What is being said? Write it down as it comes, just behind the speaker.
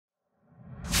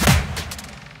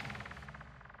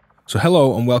So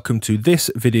hello and welcome to this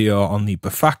video on the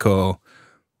Befaco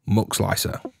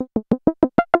Muxlicer.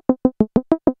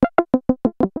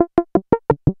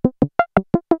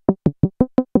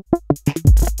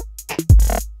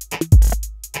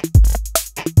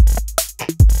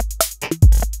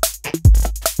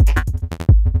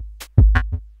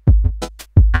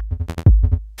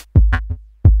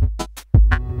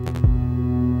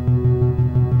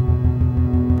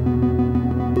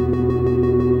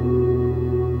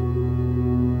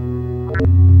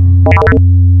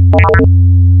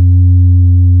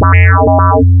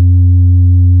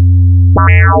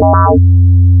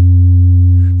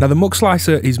 Now the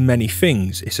Muxlicer is many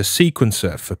things. It's a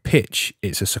sequencer for pitch.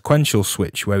 It's a sequential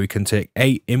switch where we can take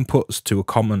 8 inputs to a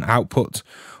common output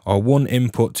or 1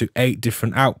 input to 8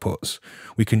 different outputs.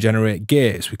 We can generate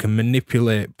gates. We can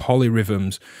manipulate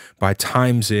polyrhythms by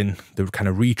timesing the kind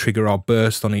of re-trigger or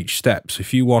burst on each step. So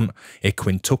if you want a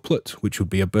quintuplet, which would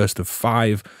be a burst of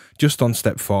 5, just on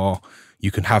step 4,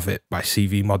 you can have it by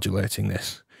CV modulating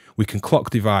this. We can clock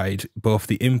divide both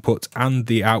the input and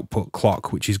the output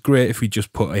clock, which is great if we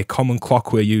just put a common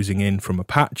clock we're using in from a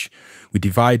patch. We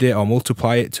divide it or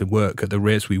multiply it to work at the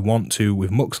rates we want to with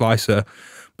Muxlicer,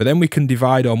 but then we can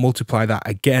divide or multiply that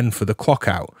again for the clock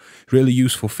out. Really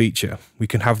useful feature. We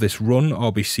can have this run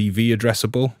or be CV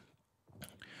addressable.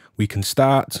 We can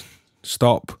start,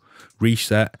 stop,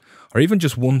 reset, or even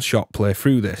just one shot play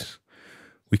through this.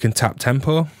 We can tap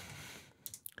tempo.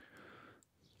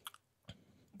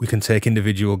 We can take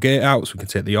individual gate outs, we can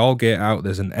take the all gate out.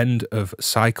 There's an end of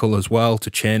cycle as well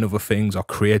to chain other things or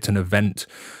create an event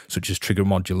such as trigger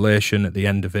modulation at the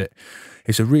end of it.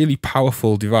 It's a really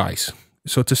powerful device.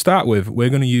 So to start with,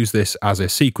 we're going to use this as a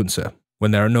sequencer.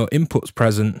 When there are no inputs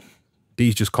present,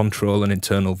 these just control an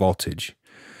internal voltage.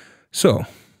 So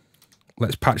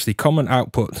let's patch the common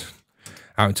output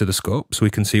out into the scope so we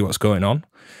can see what's going on.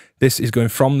 This is going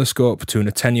from the scope to an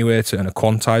attenuator and a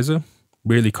quantizer.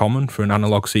 Really common for an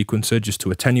analog sequencer, just to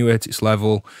attenuate its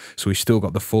level so we've still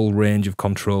got the full range of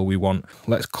control we want.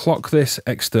 Let's clock this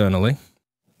externally,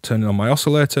 turn it on my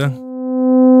oscillator,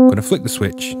 I'm going to flick the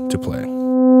switch to play.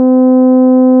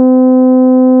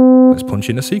 Let's punch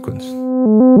in a sequence.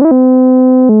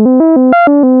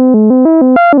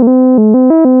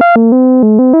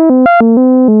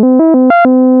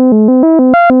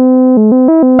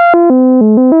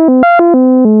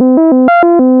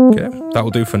 Okay, that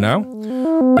will do for now.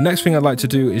 The next thing I'd like to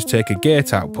do is take a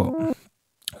gate output.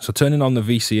 So turning on the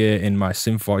VCA in my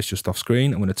synth voice just off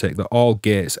screen, I'm going to take the all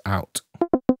gates out.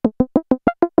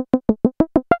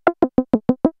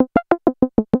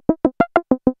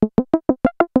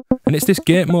 And it's this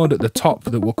gate mode at the top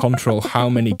that will control how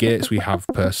many gates we have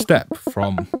per step,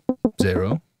 from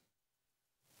 0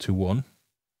 to 1,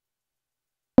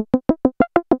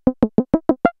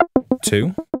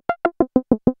 2,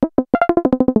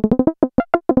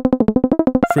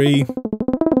 3,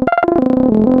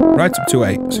 right up to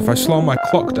 8. So if I slow my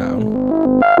clock down,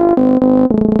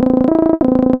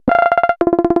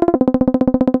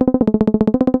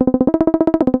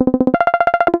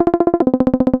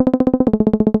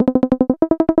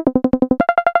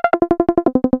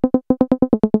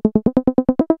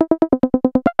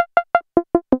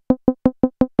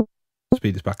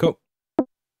 speed this back up.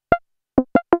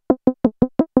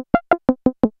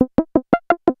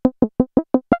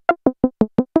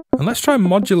 And let's try and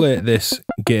modulate this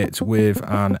gate with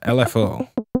an LFO.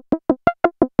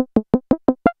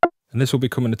 And this will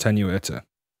become an attenuator.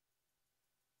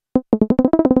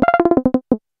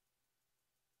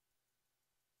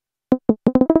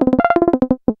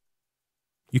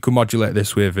 You can modulate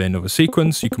this with another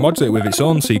sequence. You can modulate it with its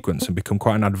own sequence and become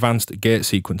quite an advanced gate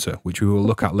sequencer, which we will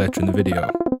look at later in the video.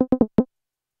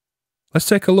 Let's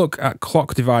take a look at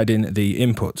clock dividing the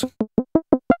input.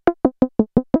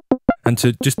 And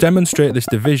to just demonstrate this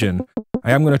division,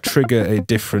 I am going to trigger a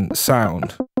different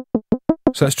sound.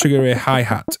 So let's trigger a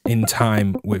hi-hat in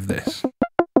time with this.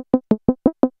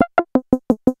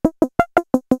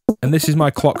 And this is my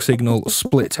clock signal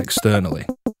split externally.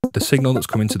 The signal that's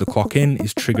coming to the clock in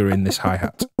is triggering this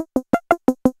hi-hat.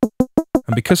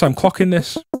 And because I'm clocking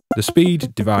this, the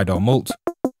speed, divide or mult,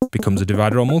 becomes a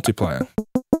divider or multiplier.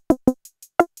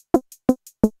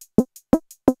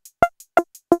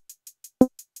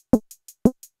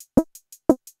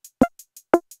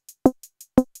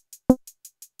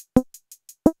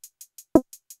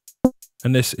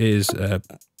 And this is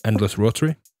endless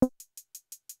rotary.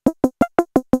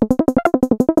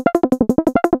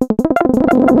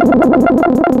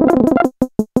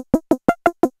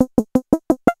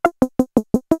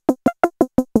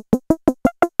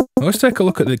 Now let's take a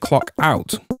look at the clock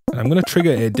out. And I'm going to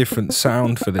trigger a different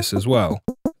sound for this as well.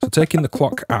 So taking the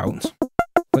clock out,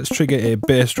 let's trigger a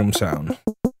bass drum sound.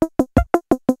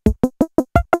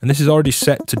 And this is already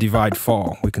set to divide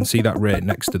 4. We can see that rate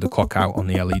next to the clock out on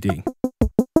the LED.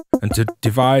 And to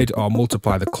divide or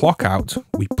multiply the clock out,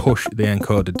 we push the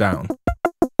encoder down.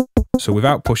 So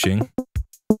without pushing,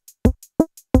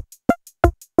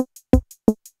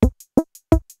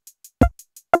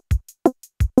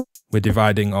 we're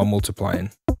dividing or multiplying.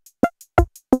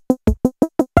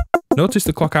 Notice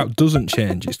the clock out doesn't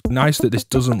change. It's nice that this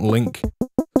doesn't link.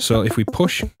 So if we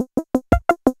push,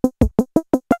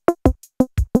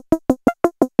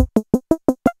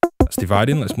 that's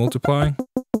dividing, let's multiply.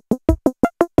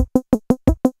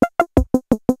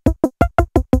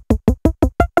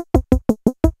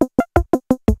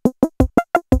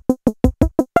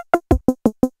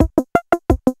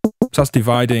 So that's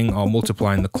dividing or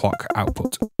multiplying the clock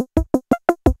output.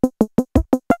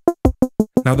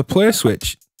 Now the play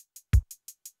switch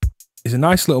is a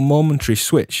nice little momentary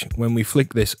switch. When we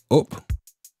flick this up,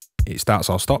 it starts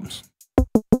or stops.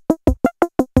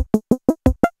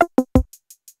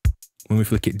 When we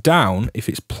flick it down, if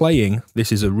it's playing,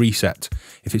 this is a reset.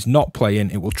 If it's not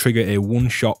playing, it will trigger a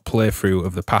one-shot playthrough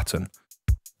of the pattern.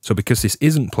 So because this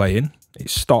isn't playing,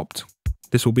 it's stopped,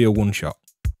 this will be a one-shot.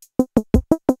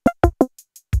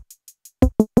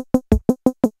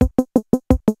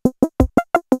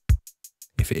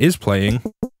 If it is playing,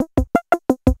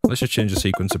 let's just change the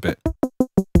sequence a bit.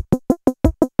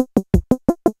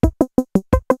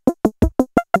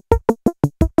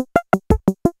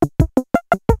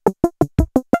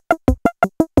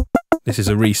 This is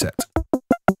a reset.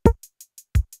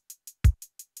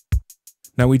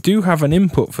 Now we do have an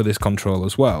input for this control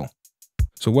as well.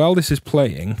 So while this is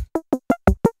playing,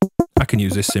 I can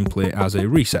use this simply as a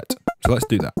reset. So let's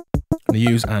do that. I'm going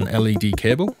to use an LED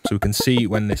cable so we can see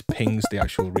when this pings the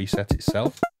actual reset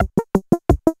itself.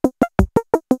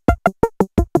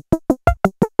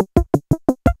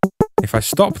 If I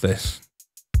stop this,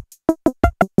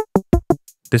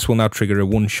 this will now trigger a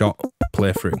one-shot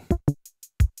playthrough.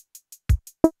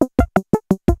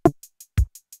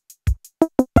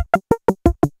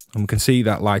 And we can see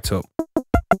that light up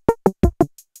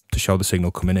to show the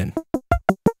signal coming in.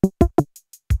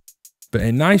 But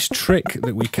a nice trick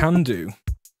that we can do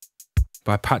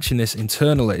by patching this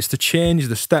internally is to change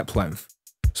the step length.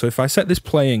 So if I set this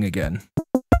playing again,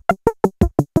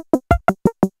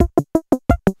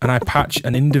 and I patch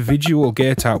an individual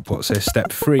gate output, say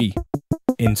step 3,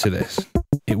 into this,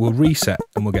 it will reset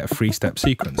and we'll get a 3-step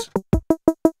sequence.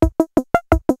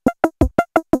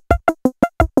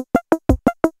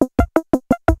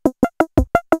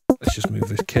 Let's just move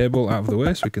this cable out of the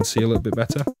way so we can see a little bit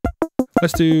better.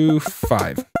 Let's do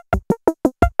 5.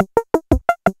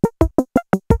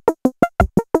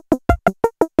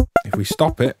 If we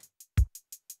stop it,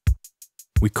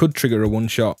 we could trigger a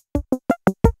one-shot.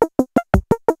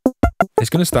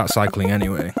 It's going to start cycling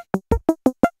anyway.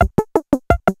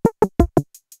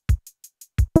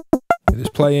 With this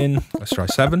playing, let's try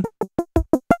 7.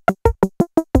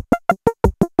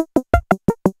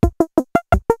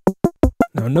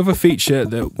 Now another feature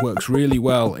that works really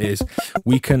well is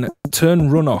we can turn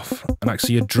runoff and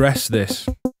actually address this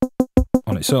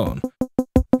on its own.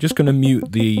 I'm just going to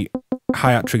mute the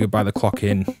hi-hat triggered by the clock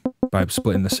in by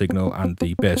splitting the signal and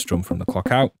the bass drum from the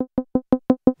clock out.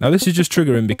 Now this is just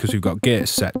triggering because we've got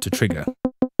gates set to trigger.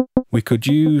 We could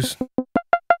use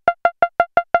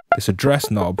this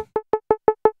address knob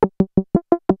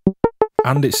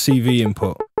and its CV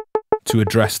input to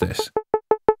address this.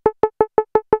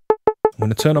 I'm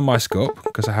going to turn on my scope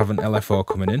because I have an LFO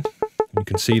coming in. You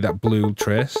can see that blue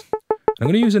trace. I'm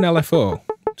going to use an LFO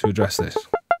to address this.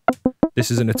 This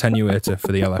is an attenuator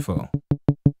for the LFO.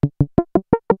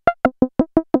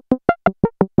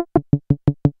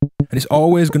 And it's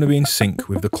always going to be in sync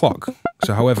with the clock.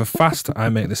 So however fast I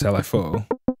make this LFO,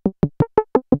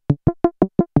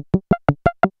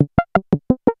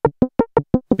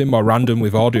 a bit more random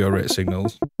with audio rate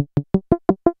signals,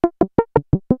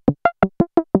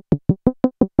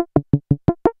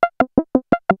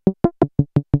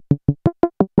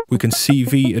 we can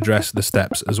CV address the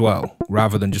steps as well,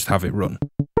 rather than just have it run.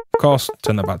 Of course,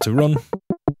 turn that back to run.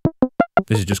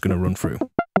 This is just going to run through.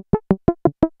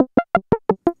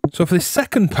 So for this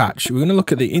second patch, we're going to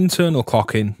look at the internal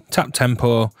clocking, tap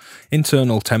tempo,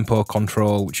 internal tempo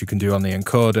control, which you can do on the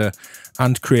encoder,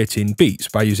 and creating beats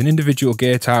by using individual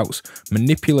gate outs,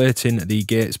 manipulating the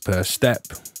gates per step,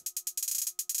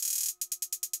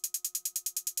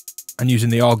 and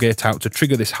using the OR gate out to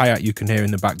trigger this hi-hat you can hear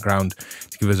in the background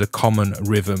to give us a common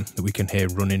rhythm that we can hear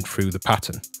running through the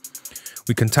pattern.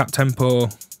 We can tap tempo,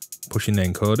 pushing the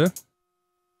encoder.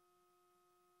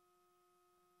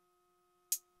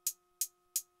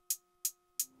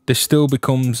 This still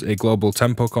becomes a global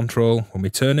tempo control when we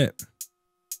turn it.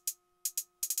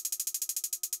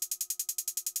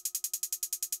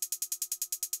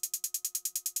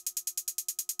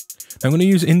 I'm going to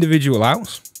use individual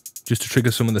outs just to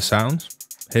trigger some of the sounds.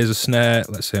 Here's a snare,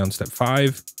 let's say on step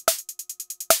 5.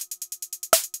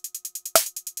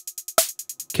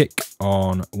 Kick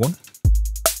on 1.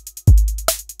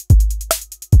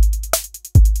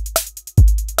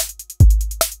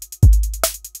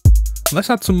 Let's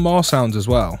add some more sounds as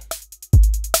well.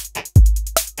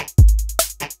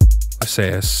 Let's say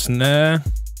a snare.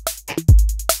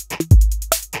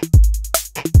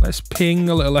 Let's ping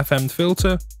a little FM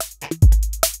filter.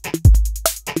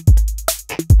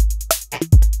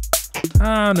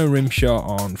 And a rim shot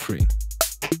on 3.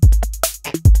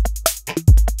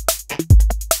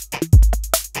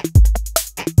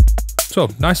 So,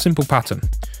 nice simple pattern.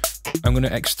 I'm going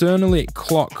to externally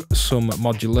clock some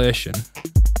modulation,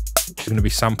 which is going to be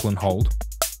sample and hold.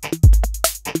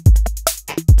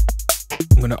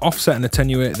 I'm going to offset and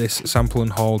attenuate this sample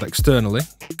and hold externally,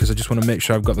 because I just want to make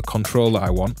sure I've got the control that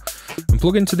I want, and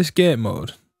plug into this gate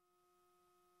mode,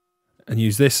 and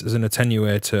use this as an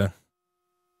attenuator.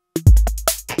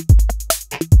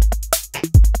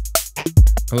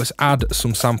 Now let's add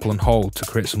some sample and hold to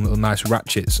create some little nice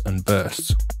ratchets and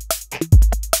bursts.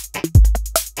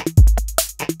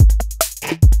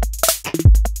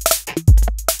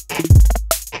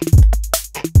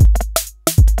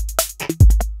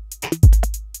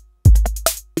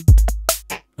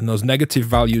 And those negative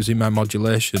values in my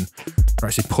modulation are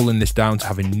actually pulling this down to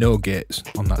having no gates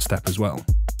on that step as well.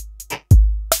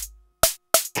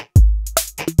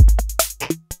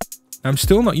 I'm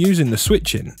still not using the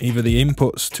switching, either the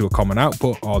inputs to a common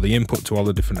output or the input to all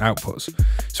the different outputs.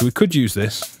 So we could use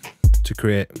this to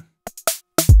create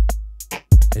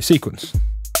a sequence,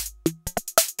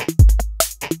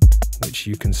 which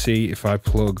you can see if I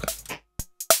plug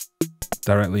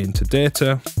directly into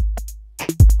data.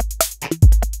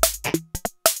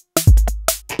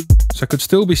 So I could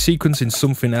still be sequencing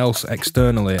something else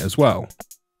externally as well.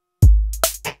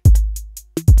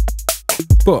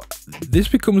 But this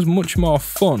becomes much more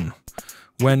fun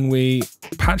when we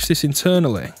patch this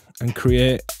internally and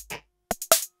create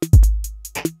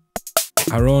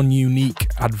our own unique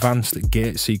advanced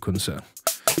gate sequencer.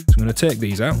 So I'm going to take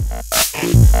these out.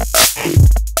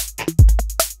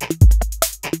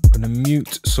 I'm going to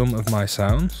mute some of my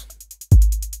sounds.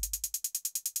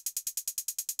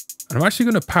 And I'm actually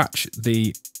going to patch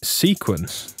the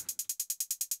sequence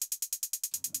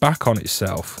back on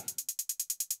itself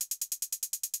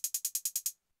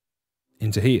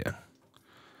into here.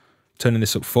 Turning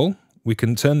this up full, we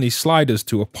can turn these sliders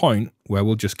to a point where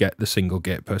we'll just get the single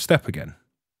gate per step again.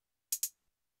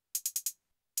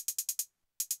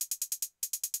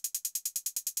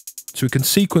 So we can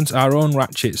sequence our own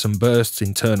ratchets and bursts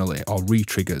internally, or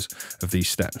re-triggers of these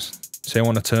steps. Say I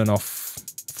want to turn off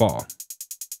 4.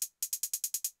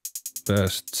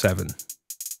 Burst 7.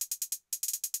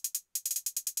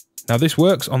 Now this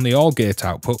works on the all gate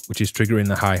output, which is triggering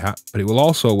the hi-hat, but it will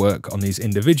also work on these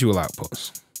individual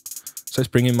outputs. So let's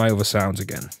bring in my other sounds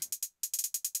again.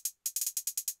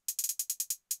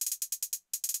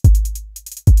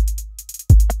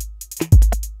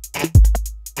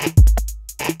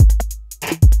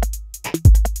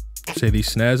 Say these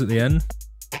snares at the end.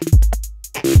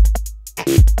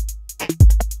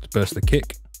 Let's burst the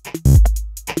kick.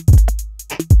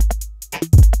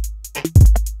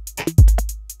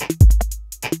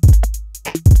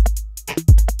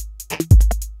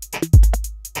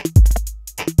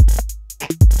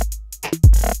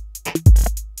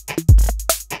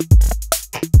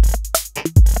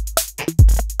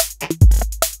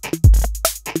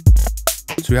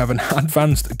 So we have an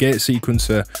advanced gate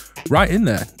sequencer right in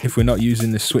there if we're not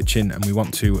using this switching and we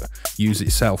want to use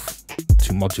itself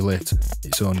to modulate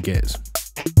its own gates.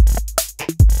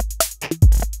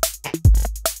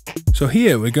 So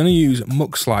here we're going to use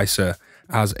Muxlicer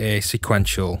as a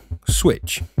sequential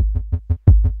switch.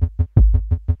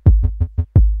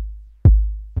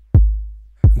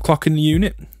 I'm clocking the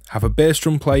unit, have a bass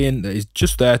drum playing that is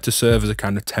just there to serve as a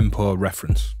kind of tempo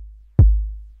reference.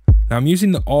 Now I'm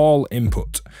using the all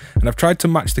input, and I've tried to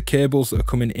match the cables that are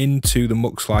coming into the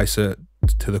Muxlicer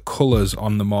to the colours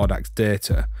on the Mordax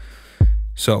data.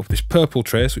 So this purple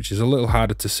trace, which is a little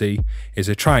harder to see, is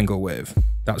a triangle wave.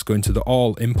 That's going to the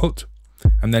all input.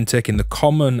 I'm then taking the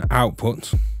common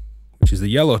output, which is the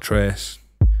yellow trace.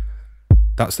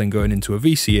 That's then going into a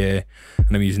VCA,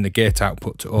 and I'm using the gate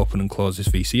output to open and close this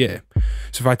VCA.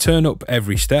 So if I turn up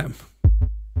every step,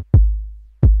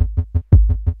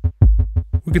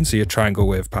 we can see a triangle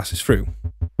wave passes through.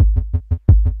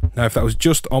 Now if that was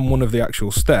just on one of the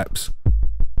actual steps,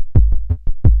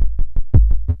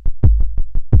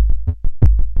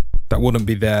 that wouldn't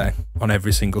be there on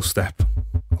every single step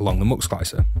along the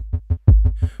Muxlicer.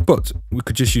 But we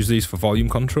could just use these for volume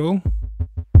control.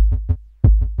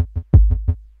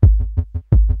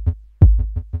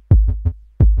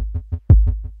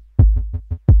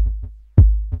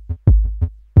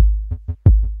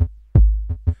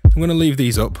 I'm going to leave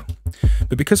these up,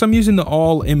 but because I'm using the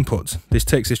all inputs, this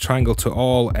takes this triangle to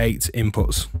all 8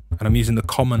 inputs, and I'm using the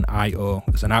common I/O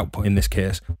as an output in this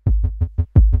case.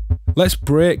 Let's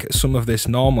break some of this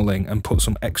normaling and put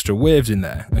some extra waves in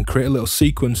there and create a little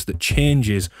sequence that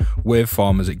changes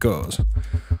waveform as it goes.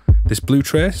 This blue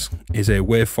trace is a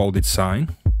wave folded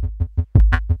sine.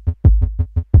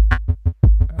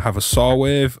 I have a saw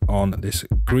wave on this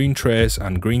green trace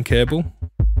and green cable.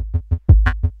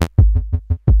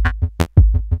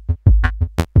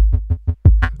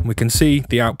 And we can see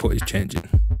the output is changing.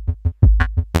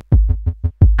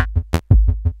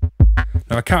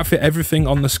 Now I can't fit everything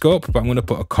on the scope, but I'm going to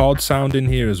put a chord sound in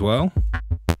here as well.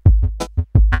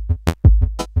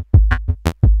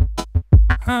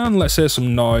 And let's say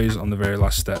some noise on the very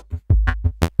last step.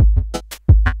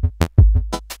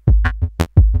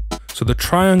 So the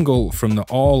triangle from the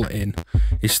all in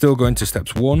is still going to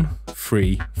steps 1,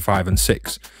 3, 5 and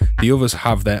 6. The others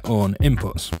have their own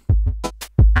inputs.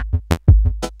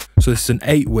 So this is an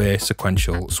 8-way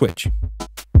sequential switch.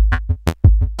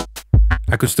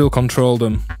 I could still control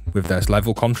them with this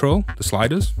level control, the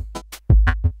sliders.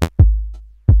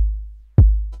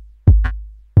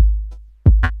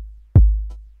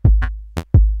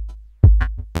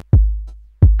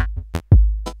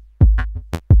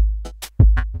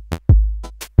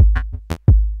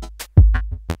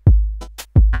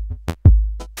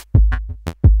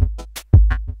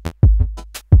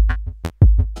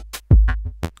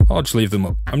 I'll just leave them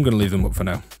up. I'm going to leave them up for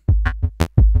now.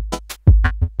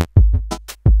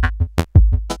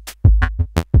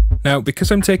 Now,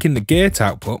 because I'm taking the gate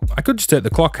output, I could just take the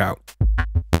clock out,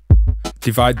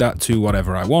 divide that to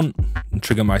whatever I want, and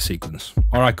trigger my sequence.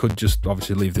 Or I could just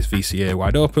obviously leave this VCA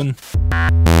wide open,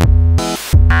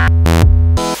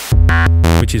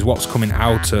 which is what's coming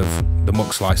out of the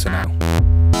Muxlicer now.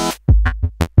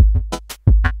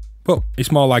 But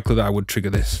it's more likely that I would trigger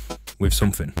this with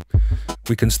something.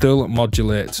 We can still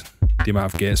modulate the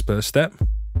amount of gates per step.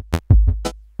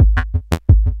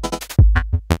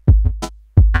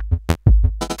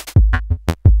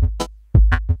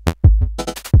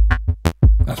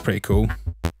 That's pretty cool.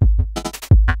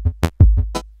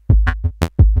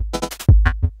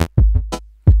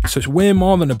 So it's way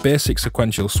more than a basic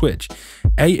sequential switch.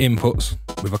 8 inputs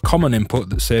with a common input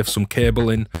that saves some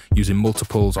cabling using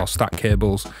multiples or stack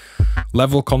cables.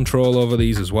 Level control over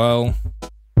these as well.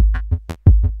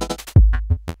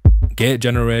 Gate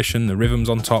generation, the rhythms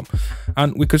on top.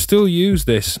 And we could still use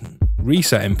this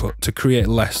reset input to create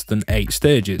less than 8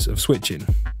 stages of switching.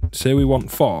 Say we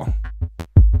want 4.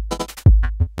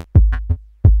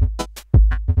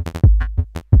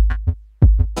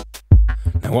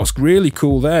 What's really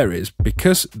cool there is,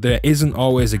 because there isn't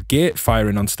always a gate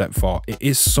firing on step 4, it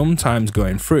is sometimes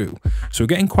going through. So we're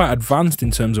getting quite advanced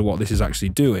in terms of what this is actually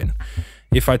doing.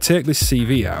 If I take this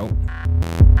CV out,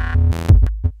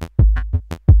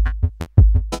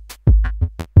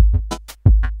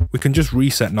 we can just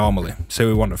reset normally. Say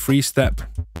we want a 3 step.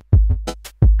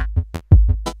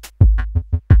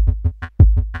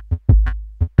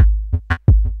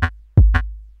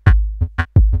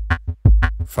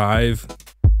 Five.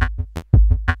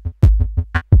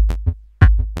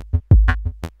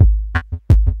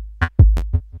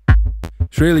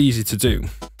 It's really easy to do,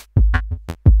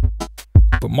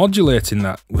 but modulating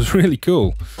that was really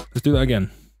cool. Let's do that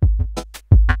again.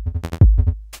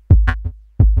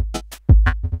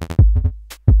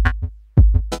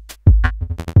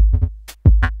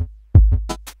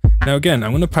 Now again,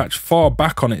 I'm going to patch 4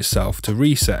 back on itself to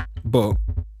reset, but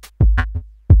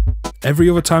every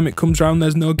other time it comes around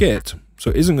there's no gate, so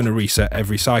it isn't going to reset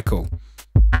every cycle.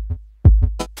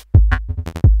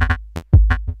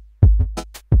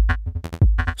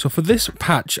 So for this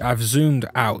patch, I've zoomed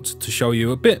out to show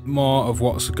you a bit more of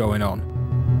what's going on.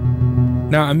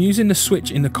 Now I'm using the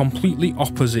switch in the completely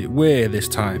opposite way this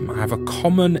time. I have a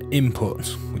common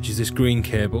input, which is this green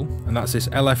cable, and that's this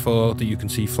LFO that you can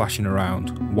see flashing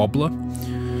around, wobbler.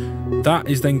 That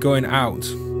is then going out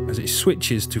as it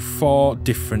switches to 4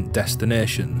 different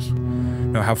destinations.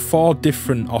 Now I have 4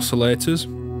 different oscillators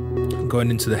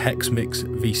going into the hex mix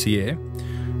VCA.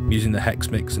 I'm using the hex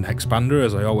mix and hexpander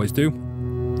as I always do.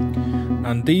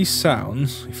 And these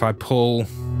sounds, if I pull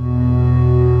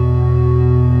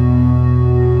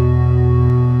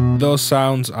those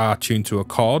sounds are tuned to a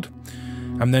chord.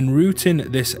 I'm then routing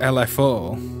this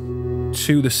LFO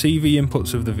to the CV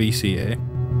inputs of the VCA,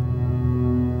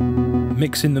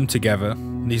 mixing them together.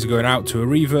 These are going out to a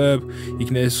reverb. You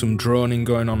can hear some droning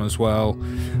going on as well.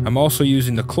 I'm also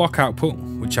using the clock output,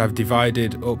 which I've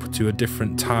divided up to a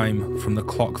different time from the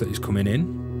clock that is coming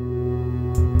in,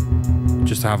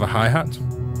 just to have a hi-hat.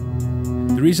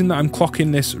 The reason that I'm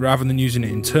clocking this rather than using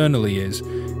it internally is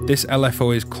this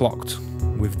LFO is clocked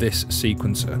with this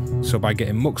sequencer. So by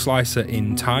getting Muxlicer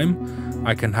in time,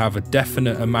 I can have a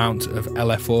definite amount of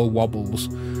LFO wobbles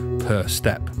per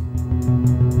step.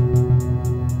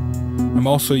 I'm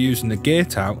also using the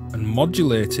gate out and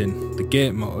modulating the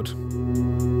gate mode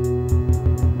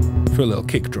for a little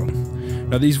kick drum.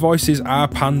 Now these voices are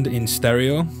panned in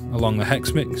stereo along the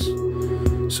hex mix.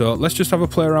 So let's just have a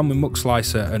play around with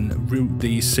Muxlicer and route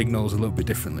these signals a little bit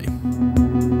differently.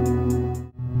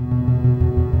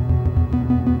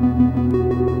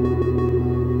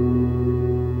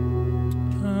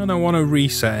 And I want to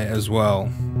reset it as well.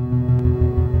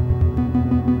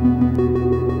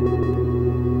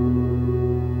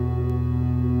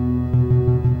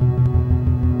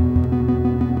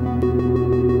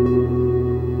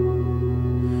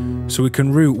 So we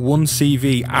can route one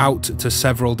CV out to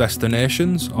several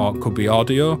destinations, or it could be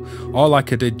audio, or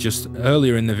like I did just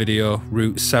earlier in the video,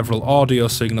 route several audio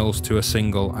signals to a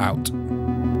single out.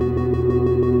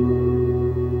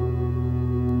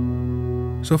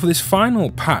 So for this final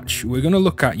patch, we're going to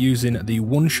look at using the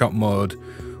one-shot mode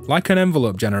like an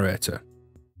envelope generator.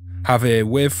 Have a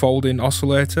wave folding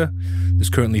oscillator that's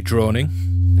currently droning.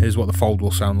 Here's what the fold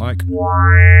will sound like.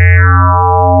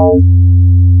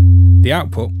 The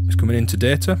output is coming into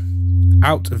data,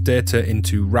 out of data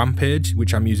into Rampage,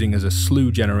 which I'm using as a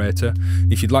slew generator.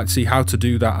 If you'd like to see how to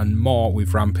do that and more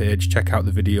with Rampage, check out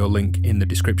the video link in the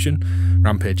description.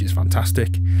 Rampage is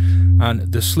fantastic.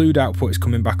 And the slewed output is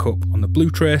coming back up on the blue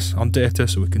trace on data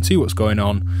so we can see what's going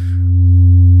on.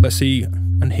 Let's see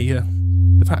and hear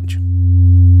the patch.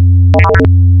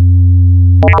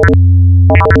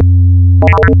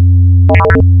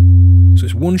 So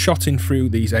it's one-shotting through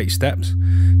these 8 steps.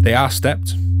 They are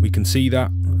stepped, we can see that,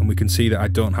 and we can see that I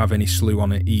don't have any slew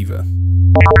on it either.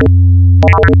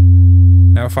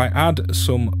 Now if I add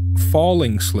some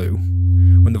falling slew,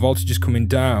 when the voltage is coming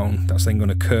down, that's then going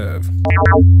to curve.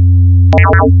 If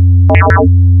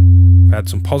I add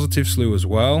some positive slew as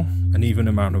well, an even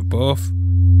amount of both,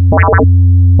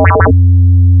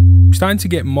 we're starting to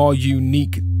get more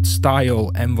unique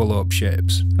style envelope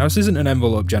shapes. Now this isn't an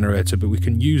envelope generator, but we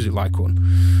can use it like one.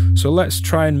 So let's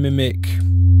try and mimic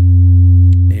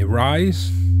a rise,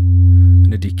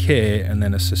 and a decay, and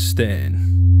then a sustain.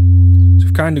 So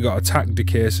we've kind of got attack,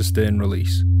 decay, sustain,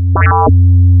 release.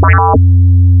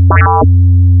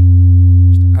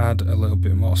 Just add a little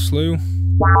bit more slew.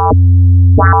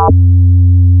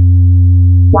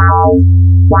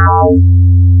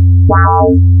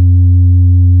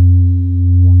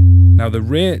 Now the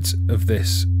rate of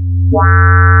this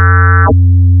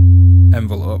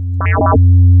envelope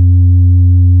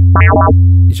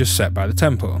is just set by the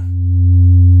tempo.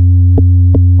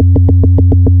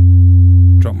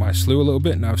 Drop my slew a little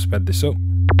bit, now I've sped this up.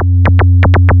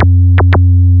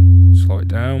 Slow it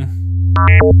down.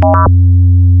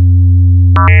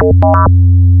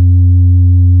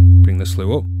 Bring the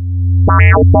slew up. A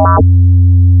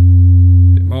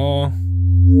bit more.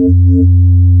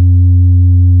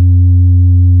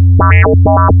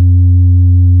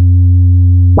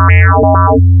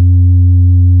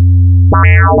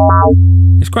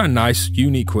 It's quite a nice,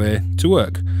 unique way to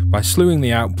work by slewing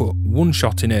the output,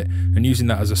 one-shotting it, and using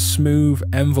that as a smooth,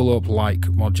 envelope-like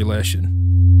modulation.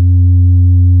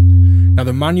 Now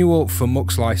the manual for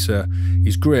Muxlicer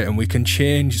is great, and we can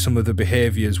change some of the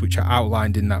behaviours which are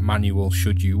outlined in that manual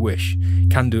should you wish.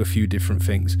 Can do a few different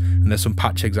things, and there's some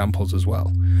patch examples as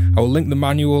well. I will link the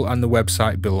manual and the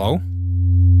website below.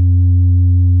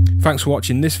 Thanks for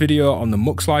watching this video on the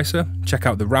Muxlicer. Check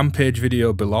out the Rampage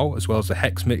video below, as well as the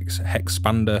Hex Mix, Hex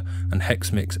Expander and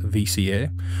Hex Mix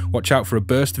VCA. Watch out for a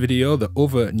burst video, the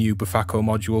other new Befaco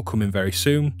module coming very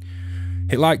soon.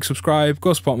 Hit like, subscribe,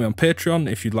 go support me on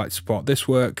Patreon if you'd like to support this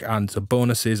work and the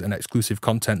bonuses and exclusive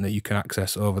content that you can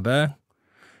access over there.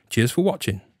 Cheers for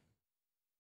watching.